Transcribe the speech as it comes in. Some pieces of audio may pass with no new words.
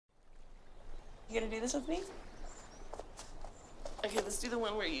You gonna do this with me? Okay, let's do the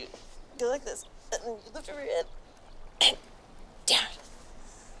one where you go like this, and then you lift over your head, and down.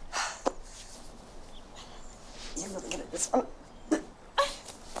 You're really good at this one.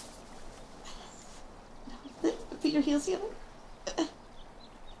 Put your heels together. And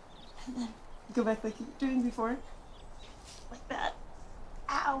then go back like you were doing before. Like that.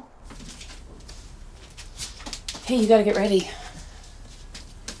 Ow. Hey, you gotta get ready.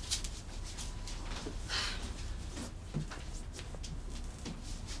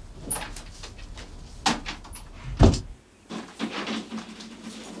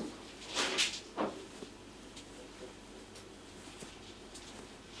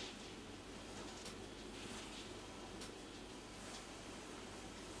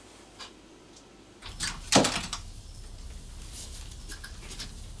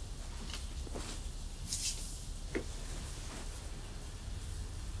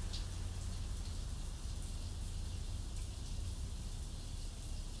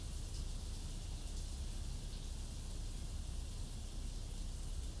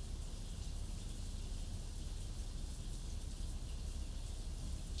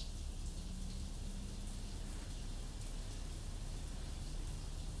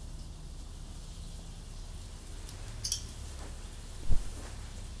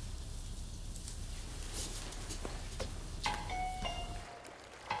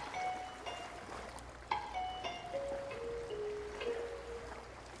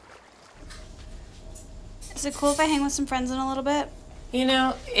 Is it cool if I hang with some friends in a little bit? You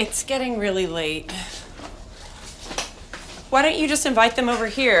know, it's getting really late. Why don't you just invite them over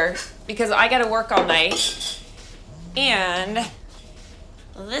here? Because I gotta work all night. And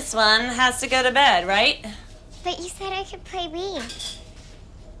this one has to go to bed, right? But you said I could play Wii.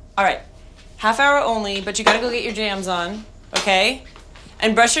 All right, half hour only, but you gotta go get your jams on, okay?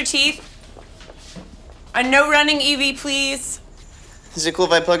 And brush your teeth. And no running, Evie, please. Is it cool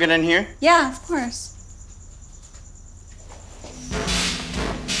if I plug it in here? Yeah, of course.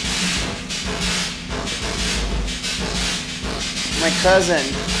 My cousin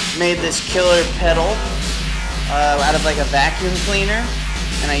made this killer pedal out of like a vacuum cleaner,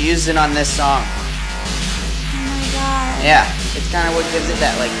 and I used it on this song. Oh my god. Yeah, it's kind of what gives it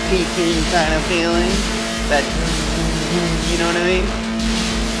that like peaking kind of feeling. That, you know what I mean?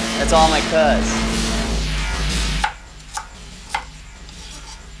 That's all my cuz.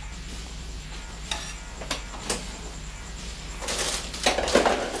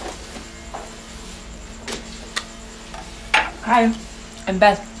 Hi, I'm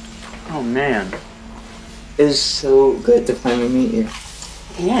Beth. Oh man, it is so good to finally meet you.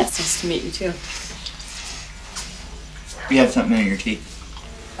 Yeah, it's nice to meet you too. You have something in your teeth.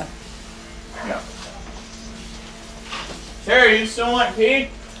 Oh. Yeah. Sarah, you still want tea?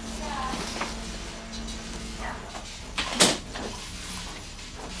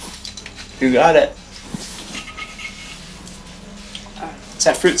 You got it. Is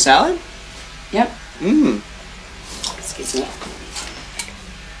that fruit salad? Yep. Mmm. Excuse me.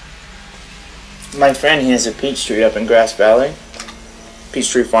 My friend, he has a peach tree up in Grass Valley. Peach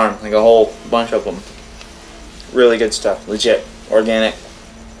tree farm, like a whole bunch of them. Really good stuff, legit, organic.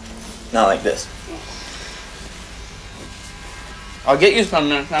 Not like this. I'll get you some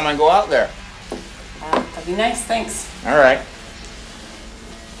next time I go out there. That'd be nice, thanks. All right.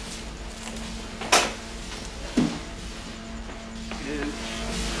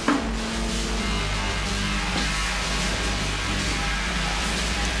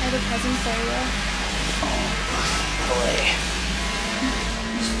 I have a present for you. Boy.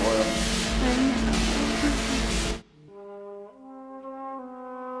 You spoiled me. I know.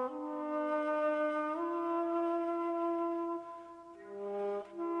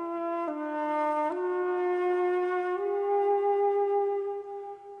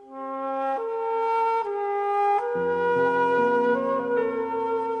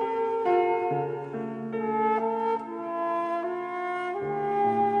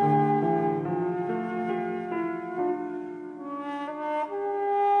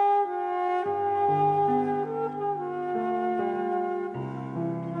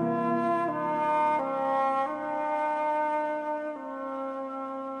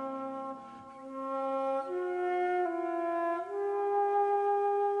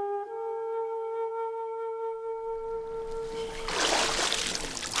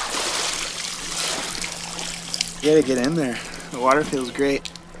 You gotta get in there. The water feels great.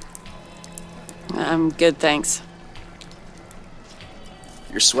 I'm good, thanks.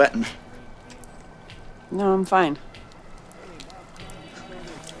 You're sweating. No, I'm fine.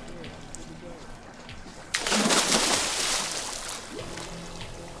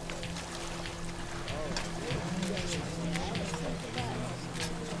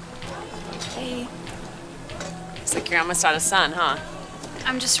 You're almost out of sun, huh?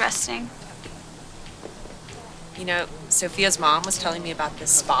 I'm just resting. You know, Sophia's mom was telling me about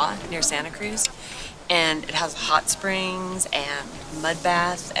this spa near Santa Cruz, and it has hot springs and mud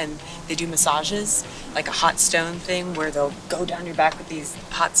baths, and they do massages, like a hot stone thing where they'll go down your back with these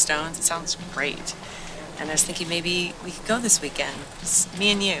hot stones. It sounds great. And I was thinking maybe we could go this weekend, just me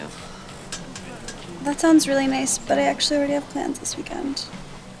and you. That sounds really nice, but I actually already have plans this weekend.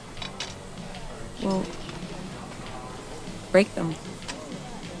 Well, break them.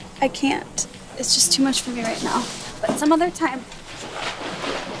 I can't. It's just too much for me right now. But some other time.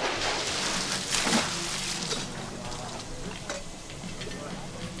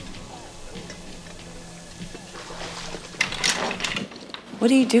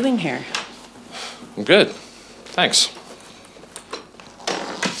 What are you doing here? I'm good. Thanks.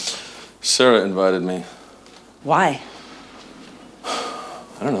 Cera invited me. Why?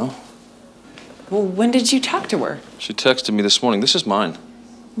 I don't know. Well, when did you talk to her? She texted me this morning. This is mine.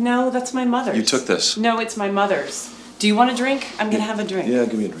 No, that's my mother's. You took this. No, it's my mother's. Do you want a drink? I'm gonna have a drink. Yeah,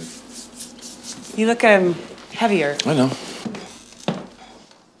 give me a drink. You look heavier. I know.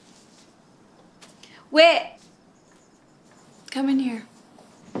 Wait! Come in here.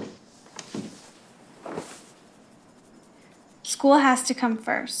 School has to come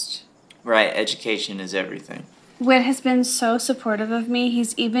first. Right, education is everything. Whit has been so supportive of me,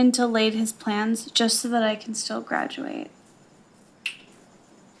 he's even delayed his plans just so that I can still graduate.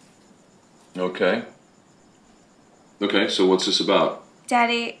 Okay. Okay, so what's this about?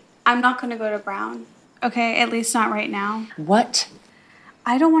 Daddy, I'm not gonna go to Brown. Okay, at least not right now. What?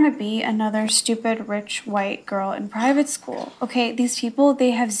 I don't want to be another stupid, rich, white girl in private school. Okay, these people,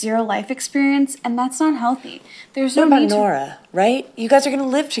 they have zero life experience, and that's not healthy. There's no What about need to... Nora, right? You guys are gonna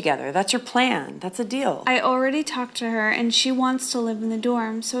live together. That's your plan. That's a deal. I already talked to her, and she wants to live in the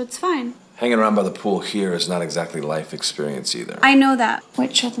dorm, so it's fine. Hanging around by the pool here is not exactly life experience either. I know that.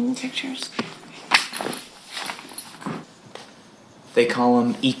 Wait, show them the pictures. They call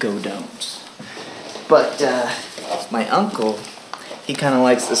them ecodomes. But, my uncle, he kind of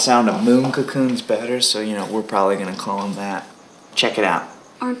likes the sound of moon cocoons better, so, you know, we're probably gonna call him that. Check it out.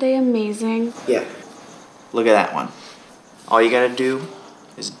 Aren't they amazing? Yeah. Look at that one. All you gotta do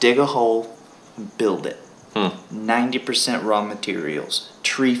is dig a hole and build it. 90% raw materials.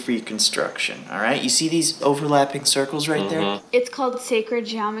 Tree-free construction, alright? You see these overlapping circles right there? It's called sacred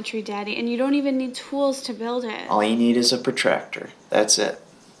geometry, Daddy, and you don't even need tools to build it. All you need is a protractor. That's it.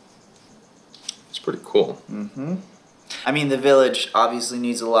 It's pretty cool. I mean, the village obviously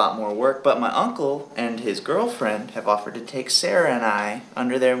needs a lot more work, but my uncle and his girlfriend have offered to take Sarah and I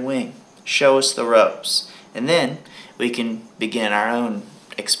under their wing, show us the ropes, and then we can begin our own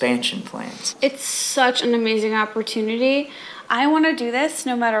expansion plans. It's such an amazing opportunity. I want to do this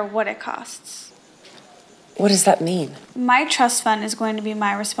no matter what it costs. What does that mean? My trust fund is going to be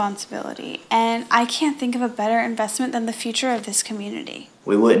my responsibility, and I can't think of a better investment than the future of this community.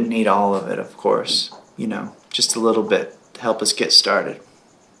 We wouldn't need all of it, of course. You know, just a little bit to help us get started.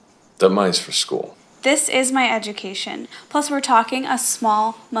 That money's for school. This is my education. Plus, we're talking a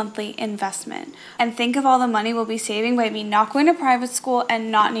small monthly investment. And think of all the money we'll be saving by me not going to private school and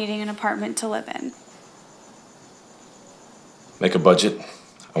not needing an apartment to live in. Make a budget.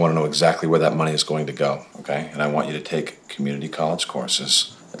 I want to know exactly where that money is going to go, okay? And I want you to take community college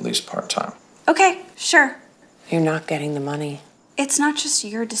courses, at least part-time. Okay, sure. You're not getting the money. It's not just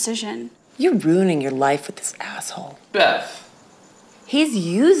your decision. You're ruining your life with this asshole. Beth. He's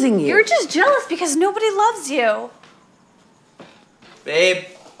using you. You're just jealous because nobody loves you. Babe.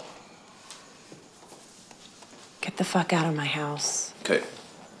 Get the fuck out of my house. Okay.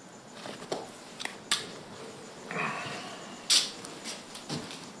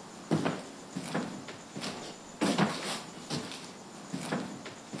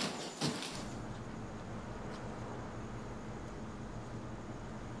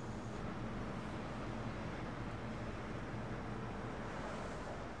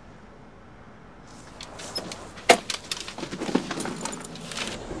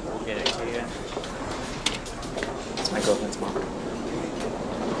 It's my girlfriend's mom.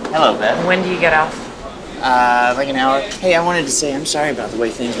 Hello, Beth. When do you get off? Like an hour. Hey, I wanted to say I'm sorry about the way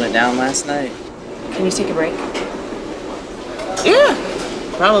things went down last night. Can you take a break? Yeah,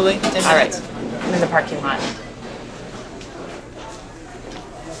 probably. 10 minutes. All right. I'm in the parking lot.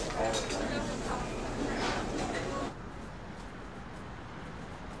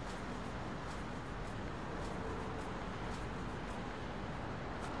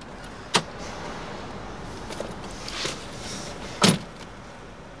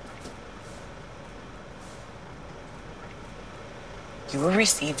 You will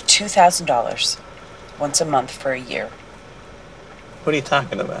receive $2,000. once a month for a year. What are you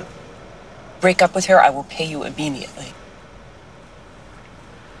talking about? Break up with her, I will pay you immediately.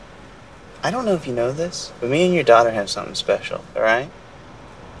 I don't know if you know this, but me and your daughter have something special, all right?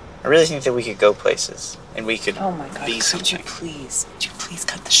 I really think that we could go places, and we could Oh my God, be something. would you please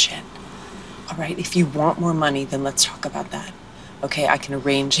cut the shit? All right, if you want more money, then let's talk about that. Okay, I can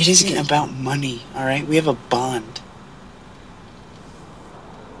arrange. It isn't about money, all right? We have a bond.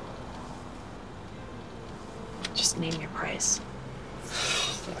 Just name your price.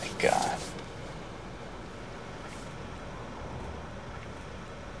 Oh my God.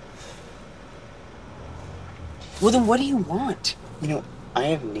 Well, then what do you want? You know, I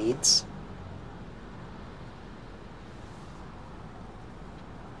have needs.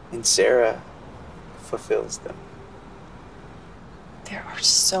 And Cera fulfills them. There are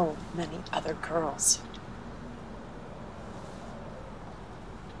so many other girls.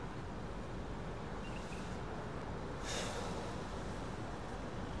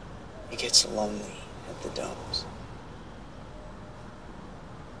 It gets lonely at the domes.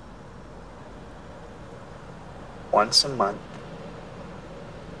 Once a month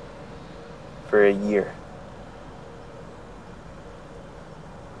for a year.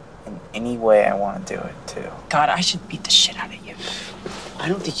 In any way I want to do it, too. God, I should beat the shit out of you. I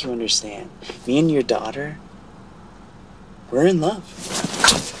don't think you understand. Me and your daughter, we're in love.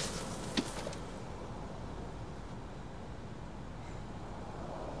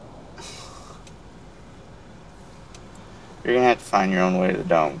 You're gonna have to find your own way to the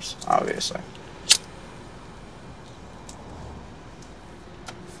domes, obviously.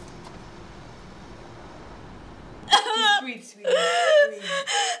 Breathe, sweetie. Breathe.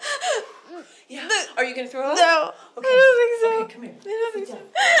 Yeah. Are you gonna throw up? No. Okay. I don't think so. Okay, come here. I don't think so.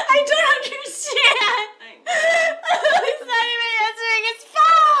 I don't understand. He's not even answering his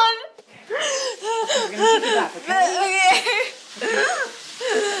phone. We're gonna take it back,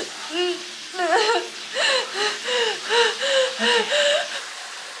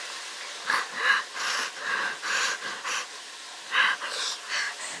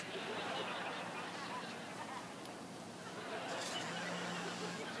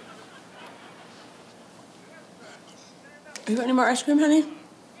 You got any more ice cream, honey?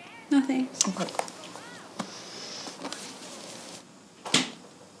 Nothing. Okay.